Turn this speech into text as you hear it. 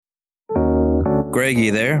Greg,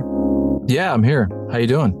 you there? Yeah, I'm here. How you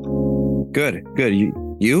doing? Good.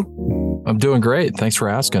 You? I'm doing great. Thanks for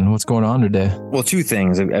asking. What's going on today? Well, two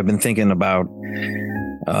things. I've been thinking about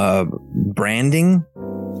branding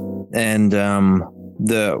and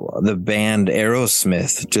the band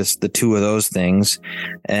Aerosmith, just the two of those things.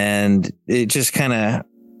 And it just kind of,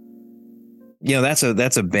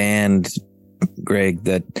 that's a band, Greg,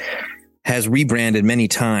 that has rebranded many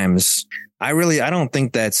times. I don't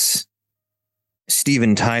think that's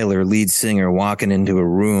Steven Tyler, lead singer, walking into a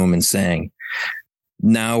room and saying,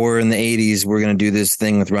 now we're in the 80s, we're going to do this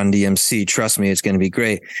thing with Run DMC. Trust me, it's going to be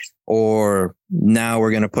great. Or now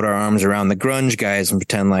we're going to put our arms around the grunge guys and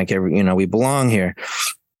pretend like we belong here.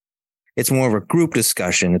 It's more of a group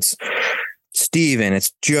discussion. It's Steven,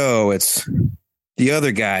 it's Joe, it's the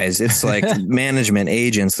other guys. It's like management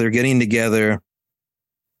agents. They're getting together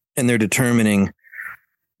and they're determining,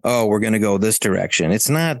 oh, we're going to go this direction. It's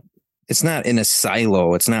not in a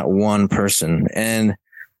silo. It's not one person. And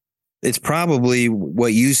it's probably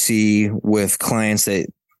what you see with clients that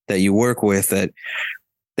you work with,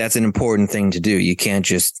 that's an important thing to do. You can't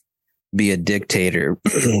just be a dictator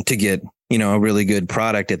to get, a really good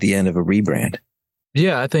product at the end of a rebrand.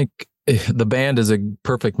 Yeah, I think the band is a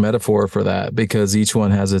perfect metaphor for that because each one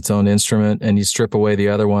has its own instrument and you strip away the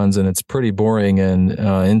other ones and it's pretty boring and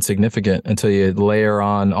insignificant until you layer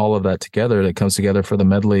on all of that together that comes together for the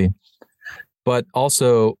medley. But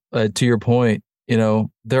also, to your point,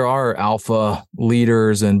 there are alpha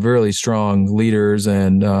leaders and really strong leaders,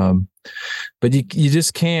 and but you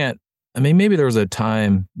just can't. I mean, maybe there was a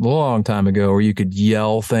long time ago, where you could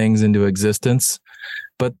yell things into existence,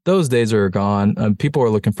 but those days are gone. People are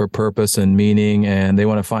looking for purpose and meaning, and they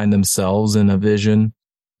want to find themselves in a vision.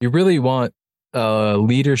 You really want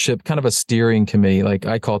leadership, kind of a steering committee, like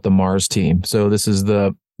I call it the Mars team. So this is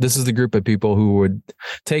the group of people who would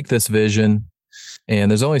take this vision. And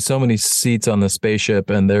there's only so many seats on the spaceship,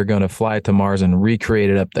 and they're going to fly to Mars and recreate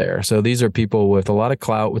it up there. So these are people with a lot of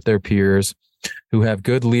clout with their peers who have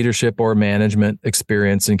good leadership or management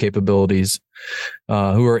experience and capabilities,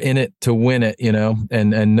 who are in it to win it,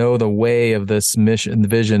 and know the way of this mission, the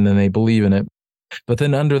vision, and they believe in it. But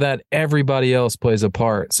then under that, everybody else plays a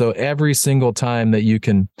part. So every single time that you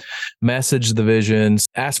can message the visions,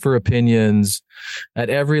 ask for opinions at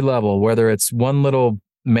every level, whether it's one little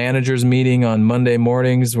managers meeting on Monday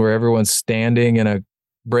mornings where everyone's standing in a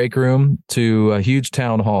break room to a huge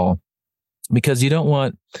town hall, because you don't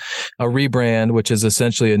want a rebrand, which is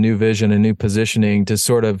essentially a new vision, a new positioning, to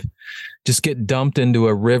sort of just get dumped into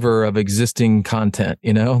a river of existing content.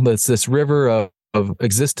 That's this river of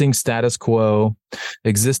existing status quo,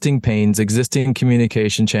 existing pains, existing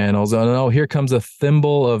communication channels. Oh, here comes a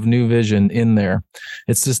thimble of new vision in there.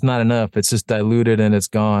 It's just not enough. It's just diluted and it's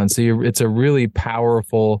gone. So it's a really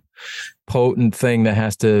powerful, potent thing that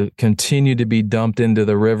has to continue to be dumped into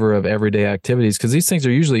the river of everyday activities, because these things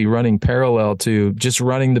are usually running parallel to just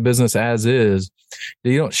running the business as is.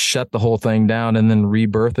 You don't shut the whole thing down and then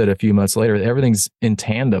rebirth it a few months later. Everything's in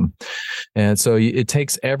tandem. And so it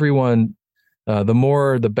takes everyone, the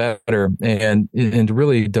more, the better, and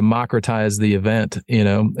really democratize the event,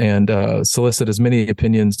 and solicit as many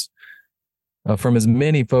opinions from as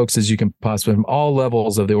many folks as you can possibly, from all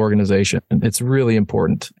levels of the organization. It's really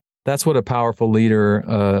important. That's what a powerful leader,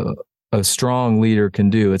 a strong leader can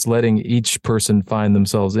do. It's letting each person find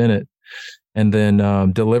themselves in it and then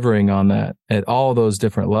delivering on that at all those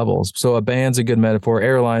different levels. So a band's a good metaphor.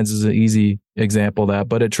 Airlines is an easy example of that,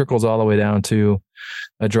 but it trickles all the way down to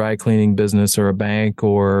a dry cleaning business or a bank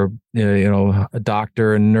or, a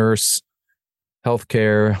doctor, a nurse,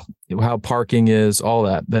 healthcare, how parking is, all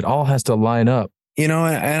that all has to line up. And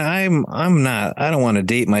I don't want to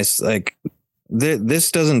date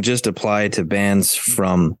this doesn't just apply to bands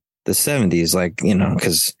from the 70s,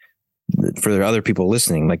 because for the other people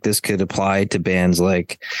listening, this could apply to bands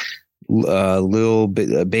like Lil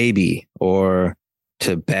Baby or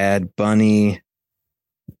to Bad Bunny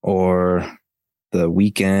or The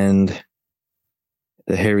Weeknd,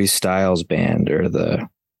 the Harry Styles band, or the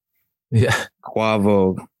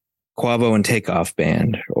Quavo and Takeoff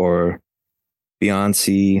band, or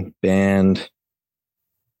Beyonce band,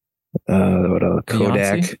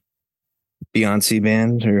 Kodak Beyonce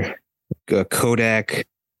band, or Kodak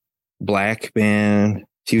Black band,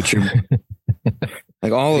 Future,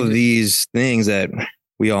 all of these things that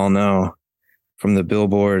we all know from the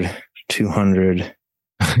Billboard 200.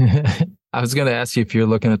 I was going to ask you if you're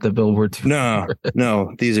looking at the Billboard 200.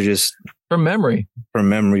 No, these are just from memory.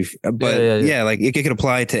 But yeah, it could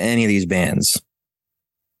apply to any of these bands.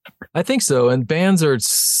 I think so. And bands are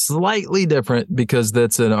slightly different because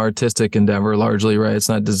that's an artistic endeavor largely, right? It's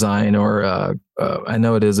not design or I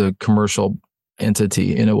know it is a commercial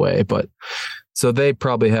entity in a way, but so they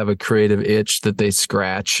probably have a creative itch that they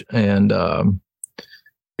scratch. And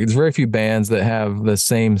there's very few bands that have the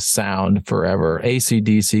same sound forever.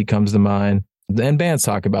 AC/DC comes to mind. And bands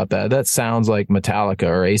talk about that. That sounds like Metallica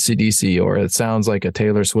or AC/DC, or it sounds like a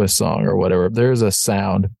Taylor Swift song or whatever. There's a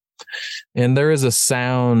sound. And there is a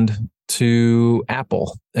sound to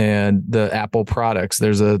Apple and the Apple products.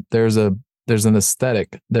 There's an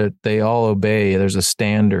aesthetic that they all obey. There's a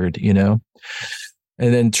standard, and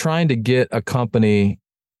then trying to get a company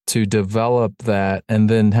to develop that and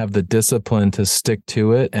then have the discipline to stick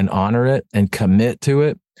to it and honor it and commit to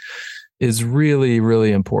it is really,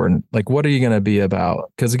 really important. Like, what are you going to be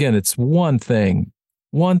about? Because again, it's one thing,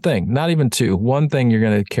 not even two, one thing you're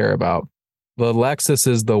going to care about. The Lexus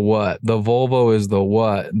is the what, the Volvo is the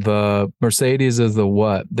what, the Mercedes is the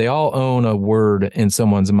what. They all own a word in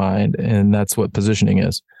someone's mind, and that's what positioning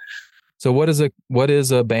is. So what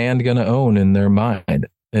is a band going to own in their mind?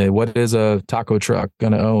 What is a taco truck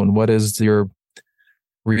going to own? What is your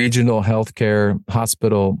regional healthcare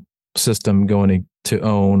hospital system going to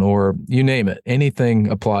own, or you name it?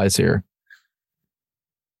 Anything applies here.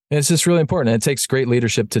 And it's just really important. It takes great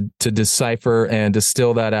leadership to decipher and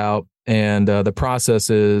distill that out. And the process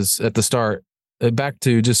is at the start, back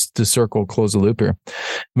to just to close the loop here.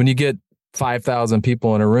 When you get 5,000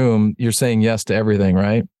 people in a room, you're saying yes to everything,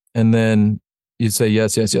 right? And then you say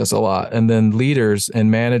yes, yes, yes a lot. And then leaders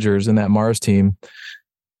and managers in that Mars team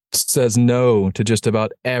says no to just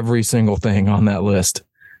about every single thing on that list.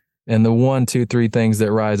 And the 1, 2, 3 things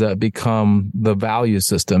that rise up become the value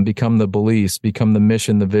system, become the beliefs, become the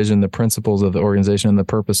mission, the vision, the principles of the organization, and the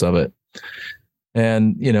purpose of it.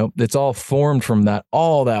 And, it's all formed from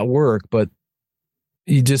all that work, but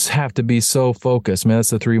you just have to be so focused, man. That's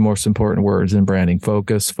the 3 most important words in branding: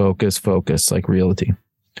 focus, focus, focus, like realty.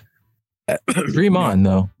 Dream on,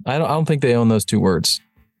 though. I don't think they own those 2 words.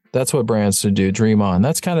 That's what brands should do. Dream on.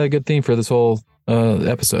 That's kind of a good theme for this whole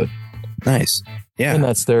episode. Nice. Yeah. And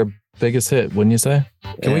that's their biggest hit, wouldn't you say?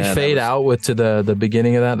 Can we fade out to the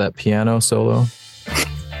beginning of that piano solo?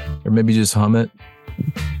 Or maybe just hum it?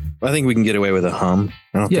 I think we can get away with a hum.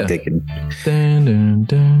 I don't think they can. Dun, dun,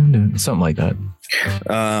 dun, dun. Something like that.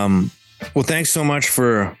 Well, thanks so much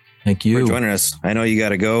for joining us. I know you got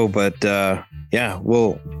to go, but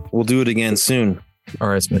we'll do it again soon. All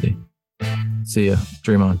right, Smithy. See ya.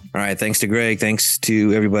 Dream on. All right. Thanks to Greg. Thanks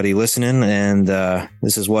to everybody listening. And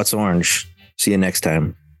this is What's Orange. See you next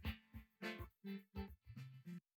time.